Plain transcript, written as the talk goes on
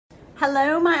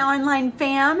Hello, my online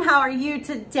fam. How are you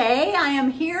today? I am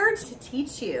here to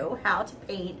teach you how to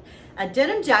paint a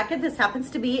denim jacket. This happens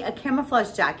to be a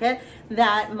camouflage jacket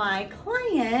that my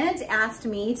client asked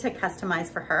me to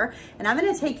customize for her. And I'm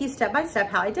gonna take you step by step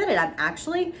how I did it. I'm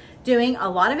actually doing a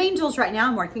lot of angels right now.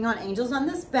 I'm working on angels on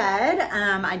this bed.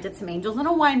 I did some angels in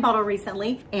a wine bottle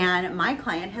recently, and my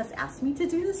client has asked me to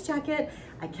do this jacket.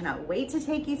 I cannot wait to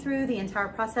take you through the entire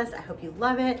process. I hope you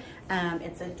love it.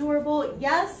 It's adorable.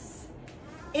 Yes,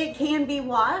 it can be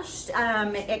washed.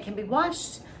 It can be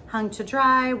washed, hung to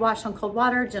dry, washed on cold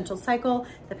water, gentle cycle.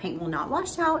 The paint will not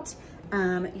wash out.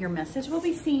 Your message will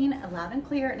be seen loud and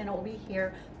clear, and it will be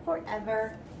here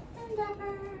forever and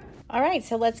ever. All right,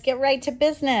 so let's get right to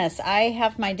business. I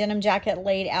have my denim jacket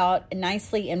laid out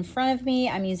nicely in front of me.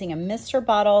 I'm using a mister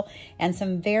bottle and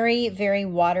some very, very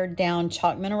watered down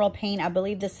chalk mineral paint. I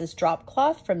believe this is drop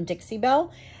cloth from Dixie Belle.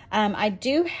 I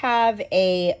do have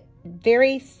a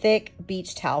very thick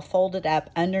beach towel folded up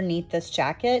underneath this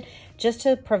jacket just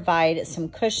to provide some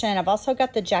cushion. I've also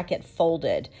got the jacket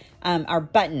folded or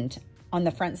buttoned on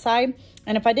the front side.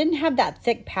 And if I didn't have that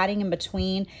thick padding in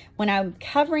between, when I'm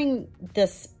covering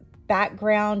this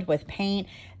background with paint,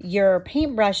 your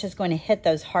paintbrush is going to hit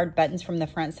those hard buttons from the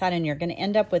front side, and you're going to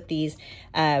end up with these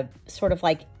sort of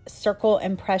like circle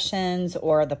impressions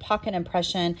or the pocket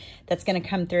impression that's going to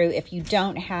come through if you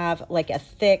don't have like a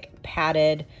thick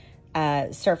padded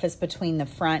surface between the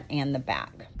front and the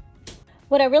back.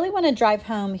 What I really want to drive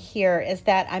home here is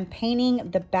that I'm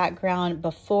painting the background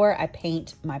before I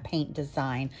paint my paint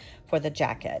design for the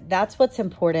jacket. That's what's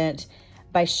important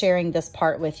by sharing this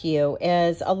part with you.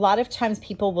 Is a lot of times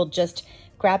people will just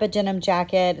grab a denim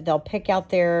jacket, they'll pick out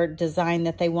their design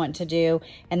that they want to do,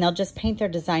 and they'll just paint their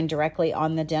design directly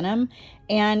on the denim.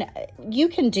 And you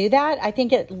can do that. I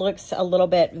think it looks a little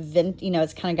bit,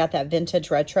 it's kind of got that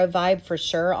vintage retro vibe for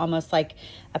sure, almost like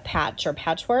a patch or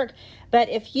patchwork. But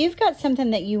if you've got something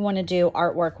that you want to do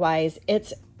artwork wise,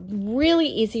 it's really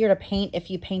easier to paint if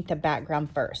you paint the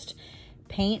background first.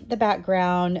 Paint the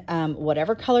background,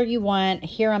 whatever color you want.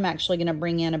 Here I'm actually going to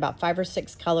bring in about 5 or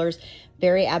 6 colors,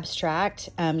 very abstract.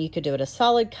 You could do it a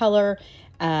solid color,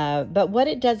 but what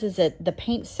it does is the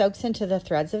paint soaks into the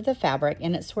threads of the fabric,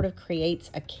 and it sort of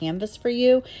creates a canvas for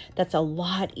you that's a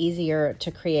lot easier to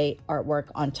create artwork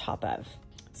on top of.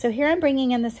 So here I'm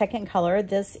bringing in the second color.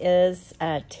 This is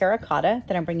terracotta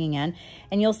that I'm bringing in.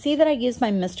 And you'll see that I use my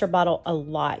mister bottle a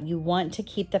lot. You want to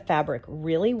keep the fabric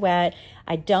really wet.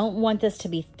 I don't want this to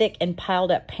be thick and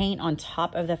piled up paint on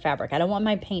top of the fabric. I don't want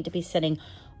my paint to be sitting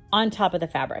on top of the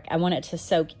fabric. I want it to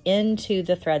soak into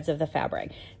the threads of the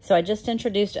fabric. So I just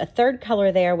introduced a third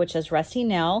color there, which is Rusty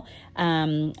Nail.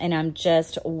 And I'm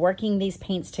just working these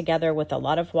paints together with a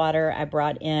lot of water. I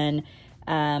brought in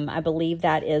I believe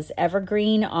that is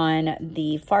evergreen on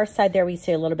the far side there. We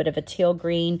see a little bit of a teal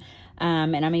green,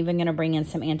 and I'm even going to bring in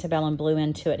some antebellum blue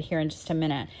into it here in just a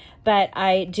minute. But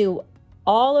I do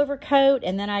all over coat,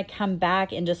 and then I come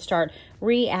back and just start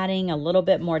re-adding a little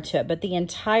bit more to it. But the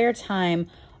entire time,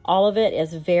 all of it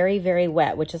is very, very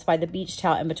wet, which is why the beach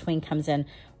towel in between comes in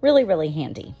really, really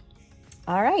handy.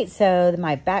 All right, so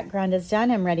my background is done.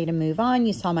 I'm ready to move on.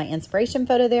 You saw my inspiration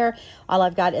photo there. All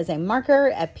I've got is a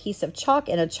marker, a piece of chalk,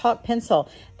 and a chalk pencil.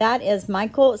 That is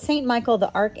Saint Michael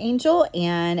the Archangel,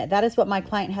 and that is what my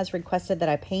client has requested that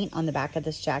I paint on the back of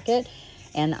this jacket.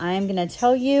 And I'm going to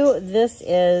tell you, this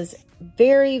is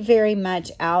very, very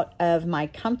much out of my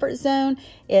comfort zone.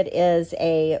 It is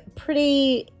a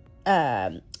pretty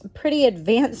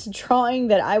advanced drawing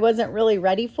that I wasn't really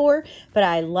ready for, but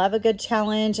I love a good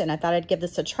challenge, and I thought I'd give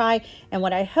this a try. And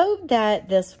what I hope that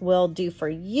this will do for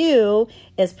you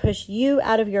is push you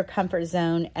out of your comfort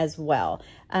zone as well.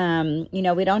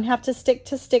 We don't have to stick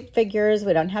to stick figures.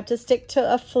 We don't have to stick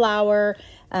to a flower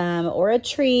or a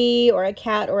tree or a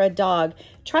cat or a dog.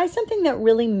 Try something that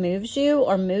really moves you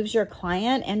or moves your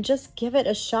client, and just give it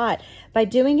a shot. By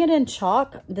doing it in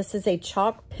chalk, this is a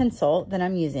chalk pencil that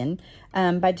I'm using.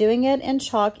 By doing it in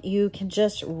chalk, you can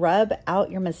just rub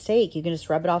out your mistake. You can just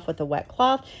rub it off with a wet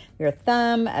cloth, your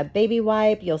thumb, a baby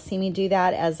wipe. You'll see me do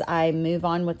that as I move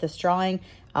on with this drawing.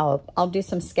 I'll do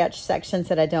some sketch sections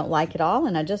that I don't like at all,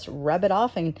 and I just rub it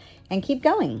off and keep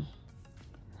going.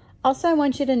 Also, I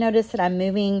want you to notice that I'm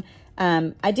moving.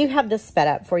 I do have this sped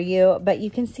up for you, but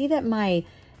you can see that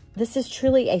this is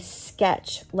truly a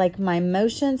sketch. Like, my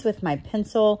motions with my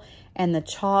pencil and the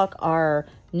chalk are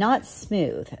not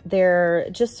smooth. They're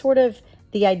just sort of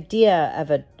the idea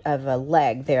of a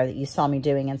leg there that you saw me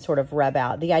doing and sort of rub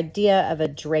out. The idea of a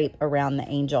drape around the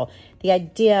angel. The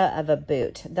idea of a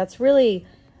boot. That's really,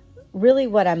 really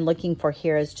what I'm looking for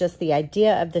here, is just the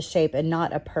idea of the shape and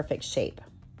not a perfect shape.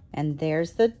 And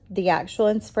there's the actual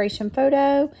inspiration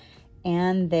photo.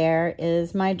 And there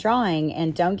is my drawing.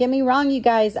 And don't get me wrong, you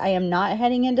guys, I am not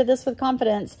heading into this with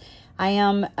confidence. I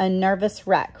am a nervous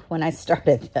wreck when I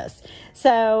started this.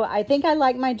 So I think I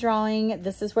like my drawing.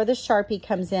 This is where the Sharpie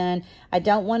comes in. I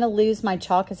don't want to lose my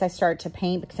chalk as I start to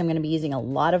paint because I'm going to be using a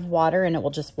lot of water and it will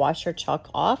just wash your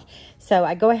chalk off. So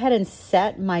I go ahead and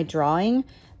set my drawing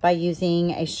by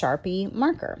using a Sharpie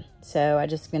marker. So I'm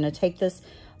just going to take this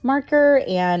marker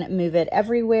and move it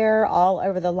everywhere, all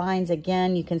over the lines.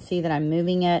 Again, you can see that I'm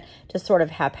moving it just sort of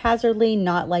haphazardly,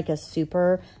 not like a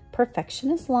super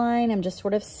perfectionist line. I'm just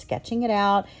sort of sketching it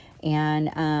out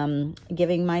and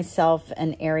giving myself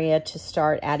an area to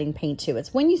start adding paint to.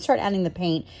 It's when you start adding the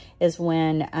paint is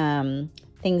when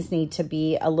things need to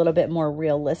be a little bit more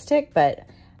realistic, but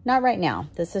not right now.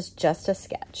 This is just a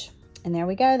sketch. And there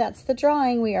we go. That's the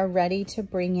drawing. We are ready to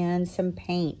bring in some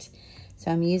paint. So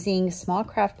I'm using small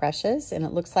craft brushes and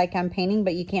it looks like I'm painting,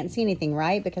 but you can't see anything,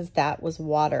 right? Because that was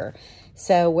water.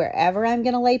 So wherever I'm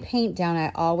gonna lay paint down,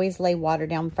 I always lay water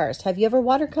down first. Have you ever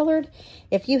watercolored?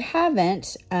 If you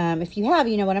haven't, if you have,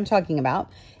 you know what I'm talking about.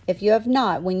 If you have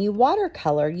not, when you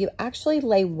watercolor, you actually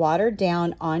lay water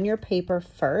down on your paper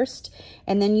first,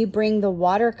 and then you bring the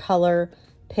watercolor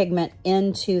pigment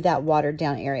into that watered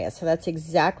down area. So that's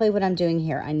exactly what I'm doing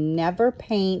here. I never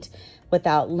paint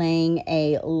without laying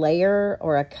a layer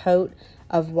or a coat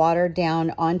of water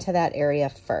down onto that area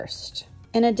first.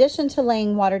 In addition to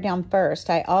laying water down first,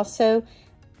 I also,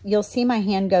 you'll see my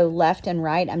hand go left and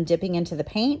right. I'm dipping into the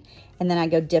paint and then I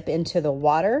go dip into the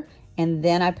water and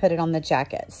then I put it on the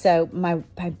jacket. So my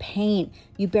paint,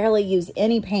 you barely use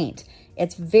any paint.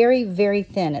 It's very, very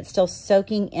thin. It's still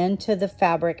soaking into the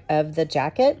fabric of the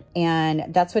jacket.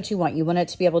 And that's what you want. You want it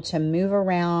to be able to move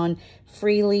around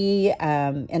freely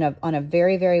on a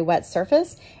very, very wet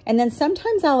surface. And then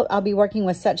sometimes I'll be working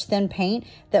with such thin paint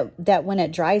that when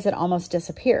it dries, it almost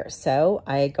disappears. So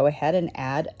I go ahead and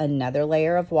add another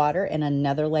layer of water and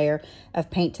another layer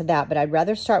of paint to that. But I'd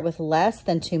rather start with less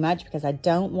than too much because I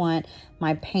don't want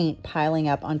my paint piling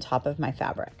up on top of my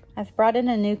fabric. I've brought in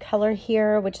a new color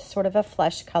here, which is sort of a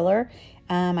flesh color.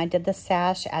 I did the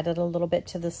sash, added a little bit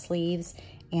to the sleeves,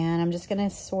 and I'm just gonna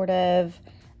sort of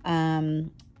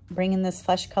bring in this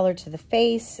flesh color to the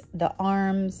face, the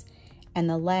arms, and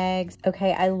the legs.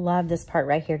 Okay, I love this part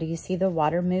right here. Do you see the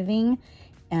water moving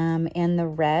in the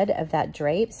red of that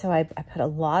drape? So I put a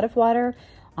lot of water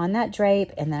on that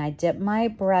drape, and then I dip my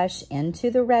brush into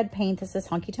the red paint. This is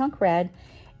Honky Tonk Red.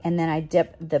 And then I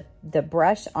dip the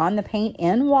brush on the paint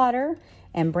in water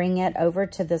and bring it over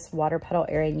to this water puddle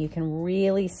area. And you can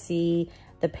really see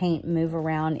the paint move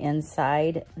around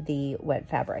inside the wet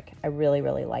fabric. I really,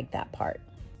 really like that part.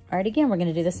 All right, again, we're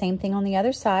gonna do the same thing on the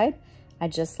other side. I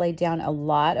just laid down a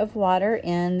lot of water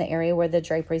in the area where the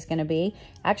drapery is gonna be.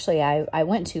 Actually, I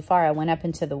went too far. I went up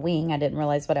into the wing. I didn't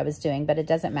realize what I was doing, but it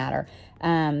doesn't matter.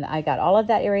 I got all of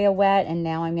that area wet, and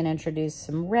now I'm gonna introduce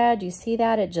some red. You see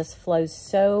that? It just flows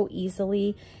so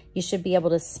easily. You should be able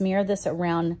to smear this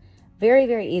around very,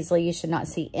 very easily. You should not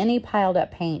see any piled up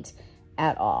paint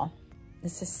at all.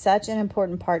 This is such an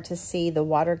important part to see the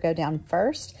water go down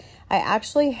first. I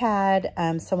actually had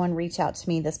someone reach out to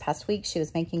me this past week. She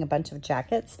was making a bunch of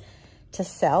jackets to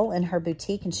sell in her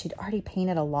boutique, and she'd already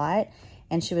painted a lot,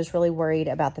 and she was really worried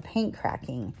about the paint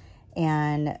cracking.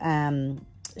 And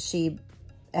she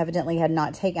evidently had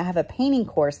not taken, I have a painting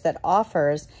course that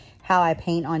offers how I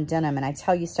paint on denim, and I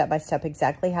tell you step by step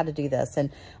exactly how to do this.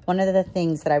 And one of the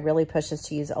things that I really push is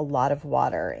to use a lot of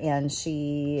water. And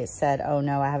she said, oh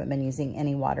no, I haven't been using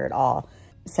any water at all.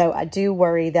 So I do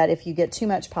worry that if you get too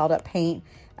much piled up paint,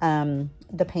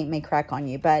 the paint may crack on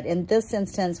you. But in this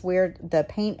instance, where the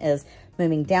paint is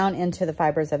moving down into the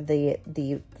fibers of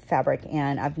the fabric,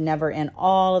 and I've never, in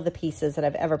all of the pieces that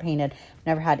I've ever painted,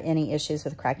 never had any issues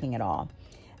with cracking at all.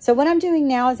 So what I'm doing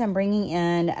now is I'm bringing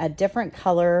in a different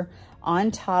color on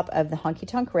top of the Honky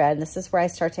Tonk Red. And this is where I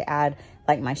start to add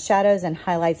like my shadows and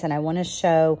highlights, and I want to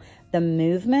show the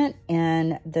movement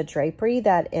in the drapery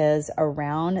that is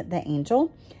around the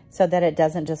angel so that it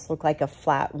doesn't just look like a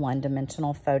flat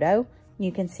one-dimensional photo.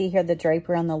 You can see here the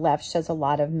drapery on the left shows a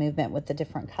lot of movement with the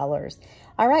different colors.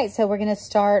 All right, so we're gonna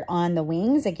start on the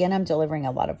wings. Again, I'm delivering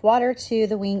a lot of water to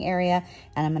the wing area,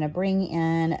 and I'm gonna bring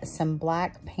in some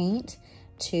black paint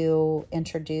to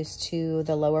introduce to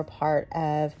the lower part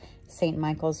of St.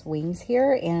 Michael's wings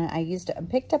here. And I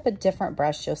picked up a different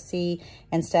brush. You'll see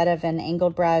instead of an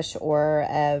angled brush or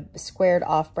a squared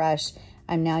off brush,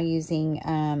 I'm now using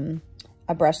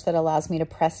a brush that allows me to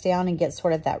press down and get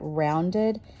sort of that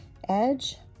rounded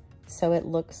edge. So it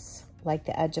looks like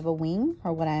the edge of a wing,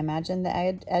 or what I imagine the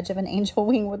edge of an angel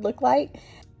wing would look like.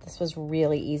 This was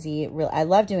really easy. I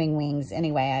love doing wings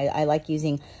anyway. I like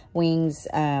using wings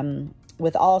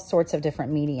with all sorts of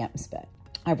different mediums, but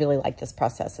I really like this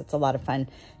process. It's a lot of fun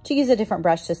to use a different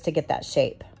brush just to get that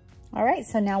shape. All right,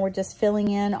 so now we're just filling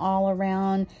in all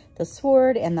around the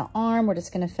sword and the arm. We're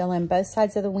just gonna fill in both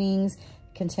sides of the wings,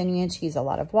 continuing to use a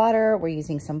lot of water. We're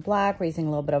using some black, we're using a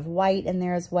little bit of white in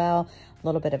there as well, a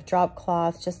little bit of drop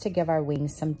cloth just to give our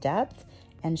wings some depth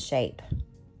and shape.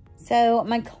 So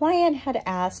my client had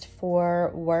asked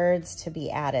for words to be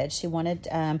added. She wanted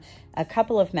a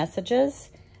couple of messages.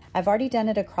 I've already done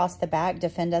it across the back,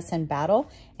 defend us in battle,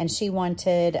 and she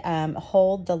wanted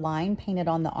hold the line painted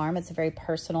on the arm. It's a very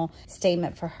personal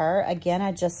statement for her. Again,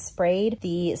 I just sprayed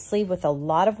the sleeve with a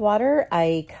lot of water.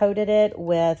 I coated it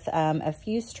with a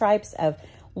few stripes of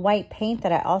white paint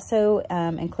that I also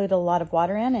included a lot of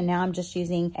water in, and now I'm just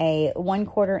using a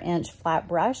 1/4 inch flat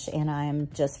brush, and I'm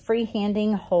just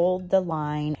freehanding hold the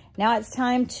line. Now it's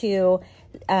time to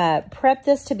prep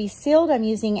this to be sealed. I'm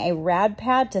using a rad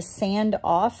pad to sand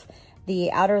off the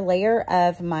outer layer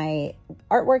of my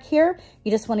artwork here.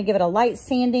 You just want to give it a light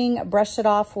sanding, brush it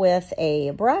off with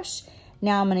a brush.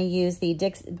 Now I'm going to use the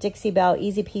Dixie Belle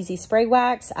Easy Peasy Spray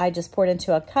Wax. I just poured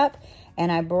into a cup,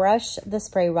 and I brush the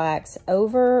spray wax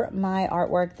over my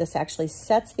artwork. This actually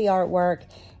sets the artwork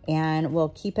and will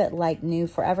keep it like new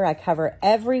forever. I cover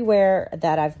everywhere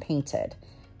that I've painted.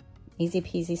 Easy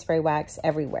peasy spray wax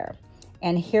everywhere.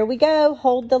 And here we go,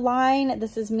 hold the line.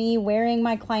 This is me wearing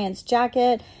my client's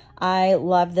jacket. I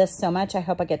love this so much. I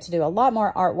hope I get to do a lot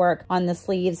more artwork on the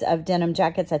sleeves of denim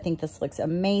jackets. I think this looks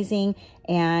amazing,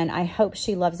 and I hope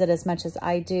she loves it as much as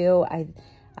I do.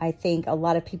 I think a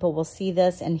lot of people will see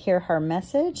this and hear her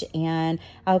message, and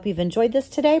I hope you've enjoyed this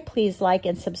today. Please like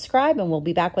and subscribe, and we'll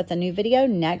be back with a new video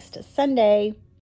next Sunday.